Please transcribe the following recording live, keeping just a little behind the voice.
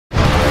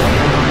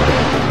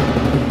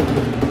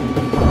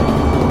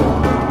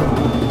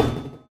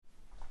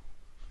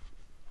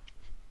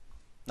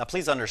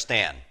please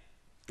understand,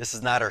 this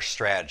is not our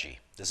strategy.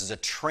 This is a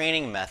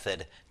training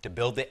method to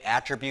build the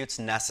attributes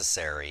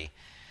necessary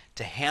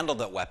to handle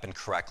that weapon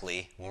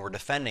correctly when we're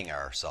defending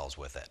ourselves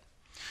with it.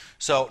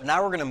 So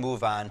now we're going to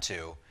move on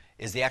to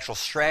is the actual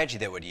strategy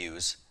that we'd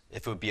use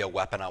if it would be a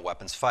weapon on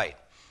weapons fight.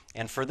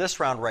 And for this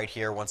round right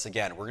here, once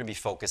again, we're going to be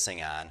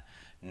focusing on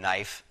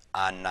knife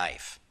on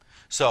knife.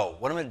 So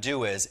what I'm going to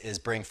do is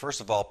bring, first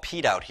of all,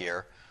 Pete out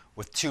here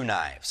with two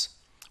knives.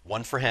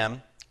 One for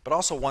him, but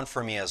also one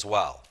for me as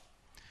well.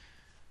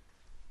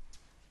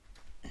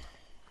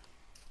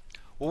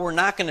 What we're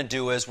not going to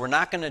do is we're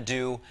not going to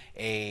do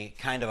a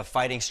kind of a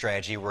fighting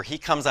strategy where he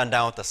comes on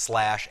down with the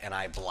slash and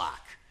I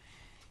block.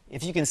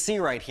 If you can see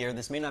right here,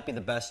 this may not be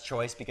the best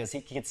choice because he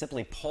can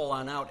simply pull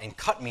on out and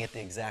cut me at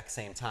the exact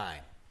same time.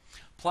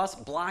 Plus,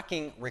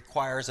 blocking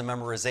requires a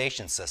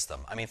memorization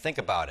system. I mean, think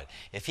about it.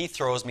 If he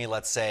throws me,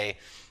 let's say,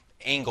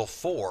 angle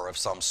 4 of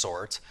some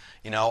sort,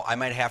 I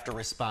might have to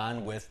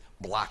respond with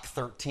block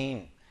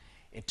 13.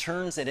 It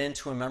turns it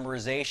into a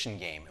memorization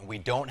game, and we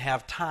don't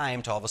have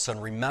time to all of a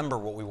sudden remember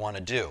what we want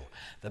to do.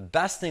 The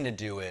best thing to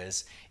do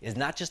is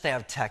not just to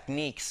have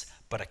techniques,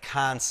 but a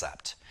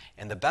concept.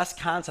 And the best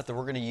concept that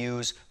we're going to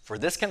use for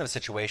this kind of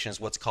situation is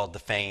what's called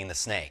defanging the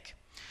snake.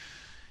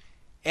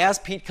 As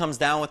Pete comes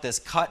down with this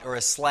cut or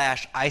a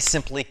slash, I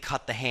simply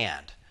cut the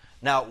hand.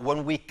 Now,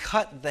 when we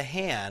cut the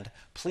hand,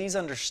 please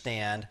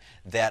understand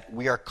that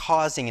we are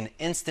causing an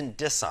instant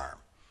disarm.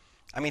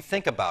 I mean,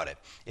 think about it.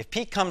 If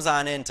Pete comes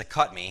on in to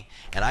cut me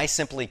and I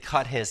simply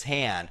cut his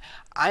hand,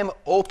 I'm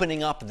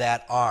opening up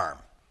that arm.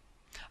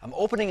 I'm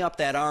opening up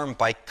that arm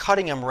by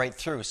cutting him right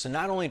through. So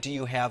not only do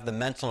you have the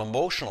mental and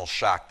emotional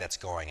shock that's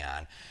going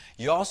on,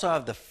 you also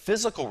have the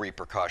physical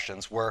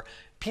repercussions where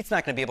Pete's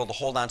not going to be able to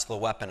hold on to the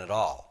weapon at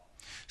all.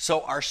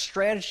 So our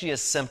strategy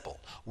is simple.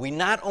 We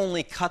not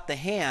only cut the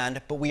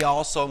hand, but we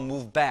also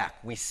move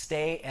back. We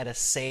stay at a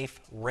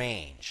safe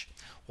range.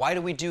 Why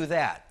do we do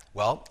that?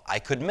 Well, I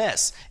could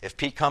miss. If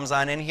Pete comes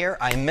on in here,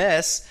 I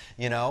miss,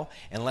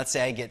 and let's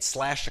say I get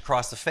slashed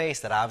across the face,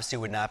 that obviously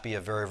would not be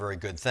a very, very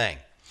good thing.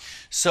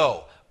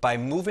 So by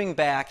moving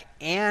back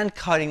and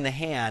cutting the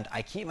hand,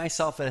 I keep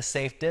myself at a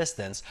safe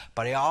distance,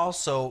 but I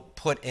also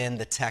put in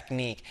the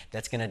technique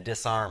that's going to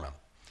disarm him.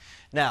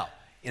 Now,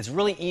 it's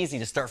really easy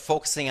to start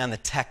focusing on the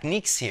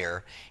techniques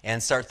here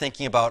and start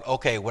thinking about,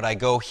 okay, would I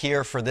go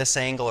here for this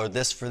angle or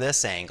this for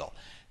this angle?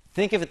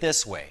 Think of it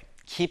this way.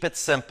 Keep it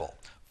simple.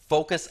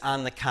 Focus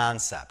on the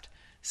concept.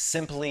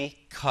 Simply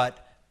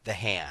cut the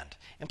hand.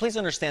 And please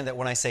understand that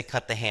when I say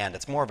cut the hand,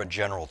 it's more of a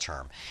general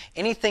term.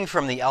 Anything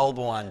from the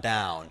elbow on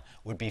down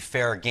would be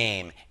fair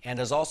game and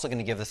is also going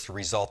to give us the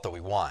result that we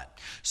want.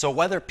 So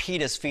whether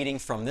Pete is feeding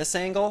from this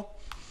angle,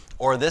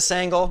 or this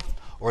angle,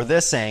 or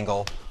this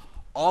angle,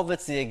 all of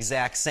it's the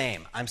exact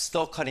same. I'm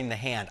still cutting the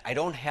hand. I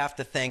don't have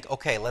to think,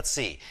 okay, let's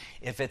see.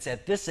 If it's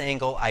at this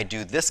angle, I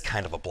do this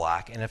kind of a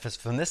block, and if it's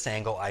from this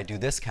angle, I do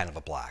this kind of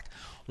a block.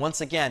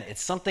 Once again,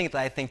 it's something that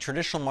I think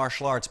traditional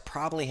martial arts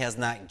probably has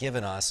not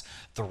given us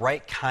the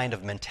right kind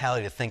of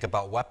mentality to think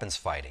about weapons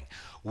fighting.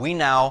 We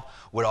now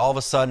would all of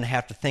a sudden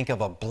have to think of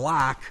a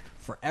block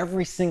for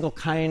every single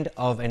kind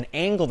of an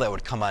angle that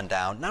would come on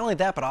down. Not only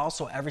that, but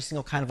also every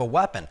single kind of a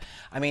weapon.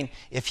 I mean,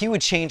 if he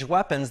would change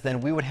weapons,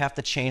 then we would have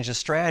to change the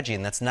strategy,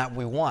 and that's not what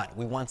we want.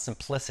 We want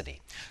simplicity.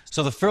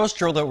 So the first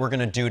drill that we're going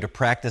to do to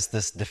practice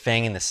this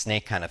defanging the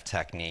snake kind of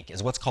technique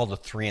is what's called a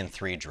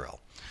 3-and-3 drill.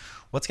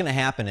 What's going to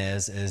happen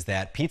is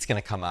that Pete's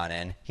going to come on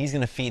in. He's going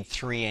to feed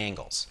 3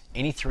 angles,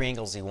 any 3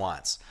 angles he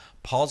wants.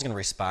 Paul's going to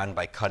respond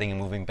by cutting and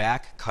moving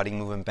back, cutting,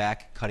 moving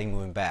back, cutting,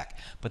 moving back.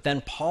 But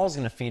then Paul's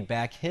going to feed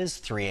back his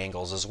 3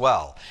 angles as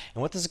well.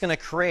 And what this is going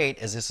to create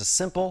is just a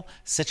simple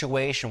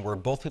situation where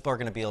both people are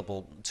going to be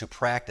able to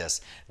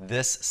practice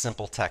this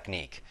simple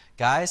technique.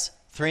 Guys,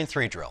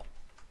 3-and-3 drill.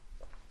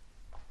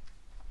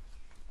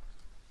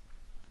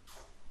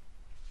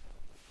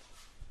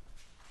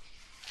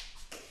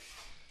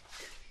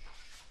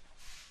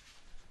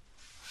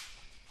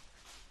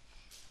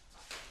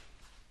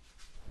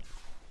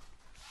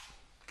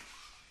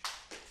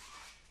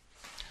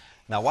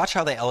 Now watch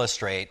how they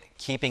illustrate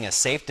keeping a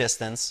safe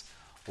distance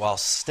while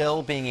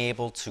still being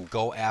able to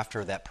go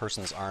after that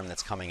person's arm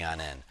that's coming on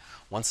in.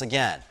 Once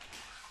again,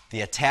 the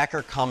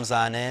attacker comes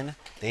on in,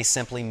 they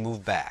simply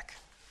move back.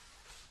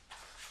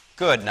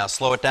 Good, now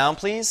slow it down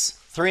please.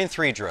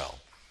 3-and-3 drill.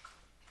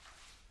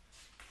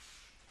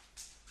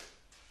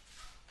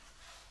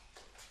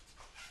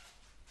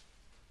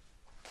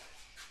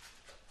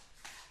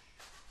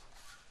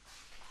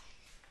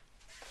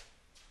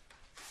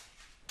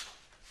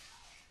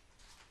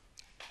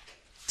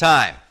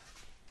 Time.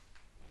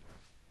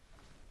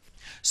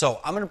 So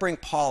I'm going to bring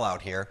Paul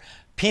out here.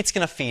 Pete's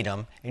going to feed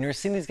him, and you're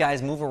seeing these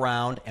guys move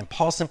around, and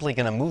Paul's simply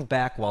going to move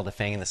back while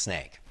defanging the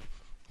snake.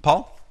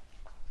 Paul?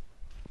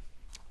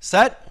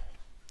 Set.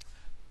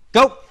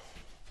 Go.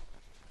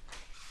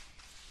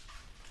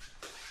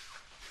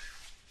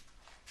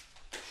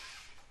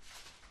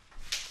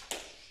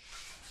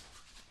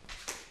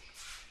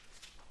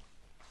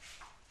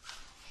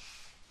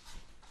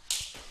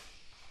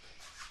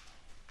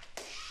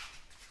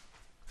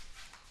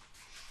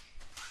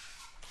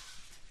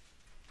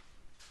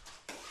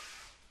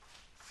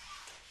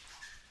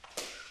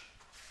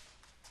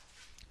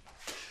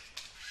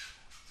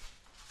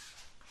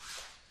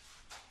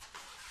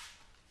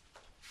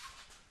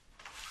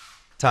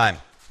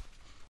 Time.